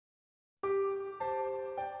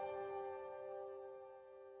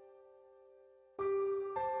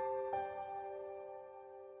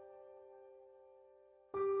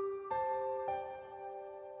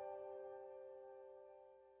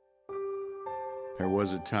There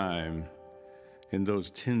was a time in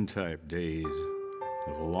those tintype days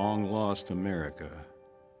of a long-lost America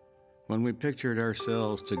when we pictured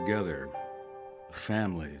ourselves together,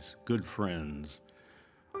 families, good friends,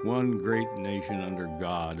 one great nation under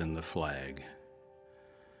God and the flag.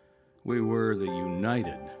 We were the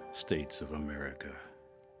United States of America.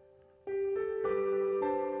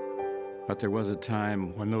 But there was a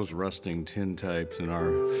time when those rusting tintypes in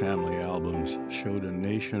our family albums showed a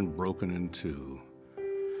nation broken in two,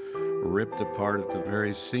 ripped apart at the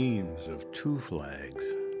very seams of two flags.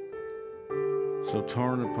 So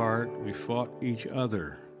torn apart, we fought each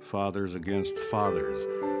other, fathers against fathers,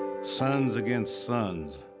 sons against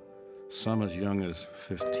sons, some as young as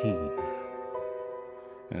 15.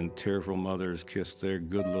 And tearful mothers kissed their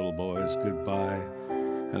good little boys goodbye,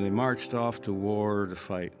 and they marched off to war to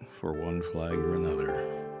fight for one flag or another,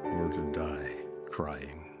 or to die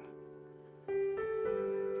crying.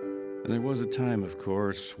 And there was a time, of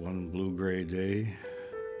course, one blue-gray day,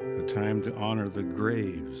 a time to honor the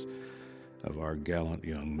graves of our gallant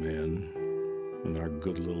young men and our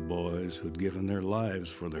good little boys who'd given their lives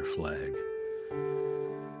for their flag.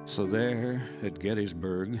 So there at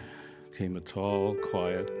Gettysburg came a tall,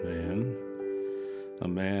 quiet man, a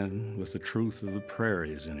man with the truth of the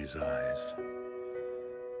prairies in his eyes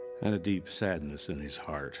and a deep sadness in his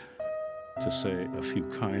heart, to say a few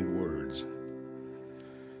kind words.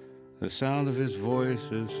 The sound of his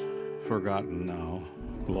voice is forgotten now,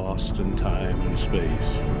 lost in time and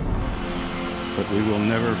space, but we will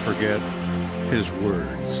never forget his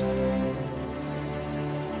words.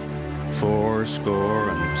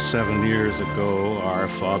 77 years ago, our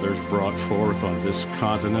fathers brought forth on this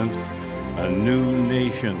continent a new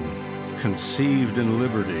nation conceived in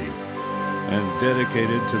liberty and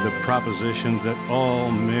dedicated to the proposition that all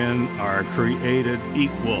men are created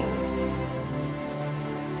equal.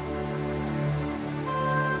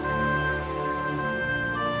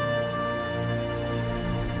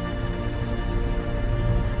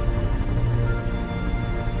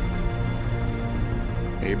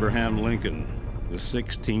 Abraham Lincoln, the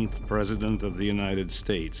 16th President of the United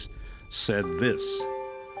States, said this: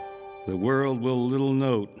 "The world will little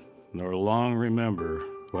note nor long remember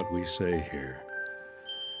what we say here,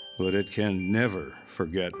 but it can never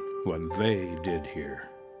forget what they did here."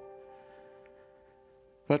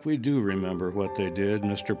 But we do remember what they did,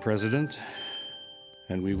 Mr. President,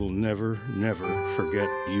 and we will never, never forget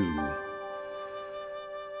you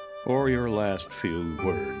or your last few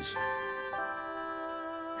words.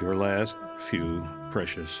 Your last few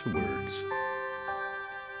precious words.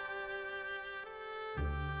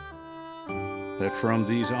 That from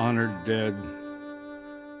these honored dead,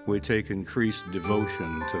 we take increased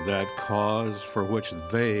devotion to that cause for which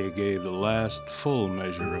they gave the last full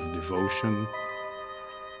measure of devotion.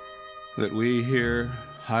 That we here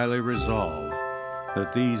highly resolve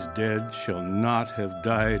that these dead shall not have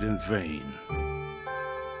died in vain,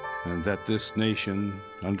 and that this nation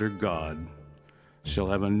under God shall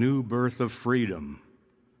have a new birth of freedom,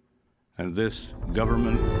 and this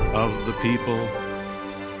government of the people,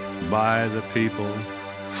 by the people,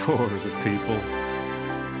 for the people,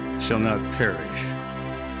 shall not perish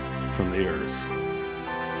from the earth.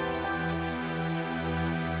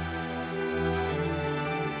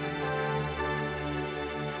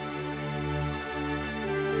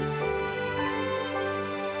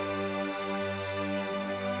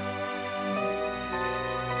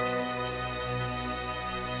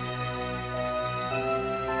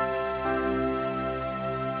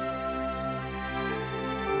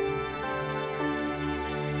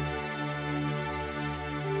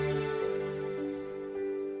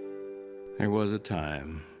 There was a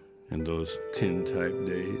time in those tin-type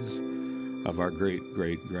days of our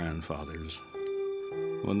great-great-grandfathers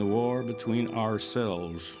when the war between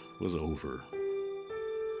ourselves was over,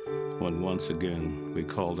 when once again we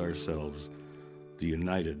called ourselves the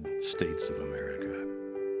United States of America.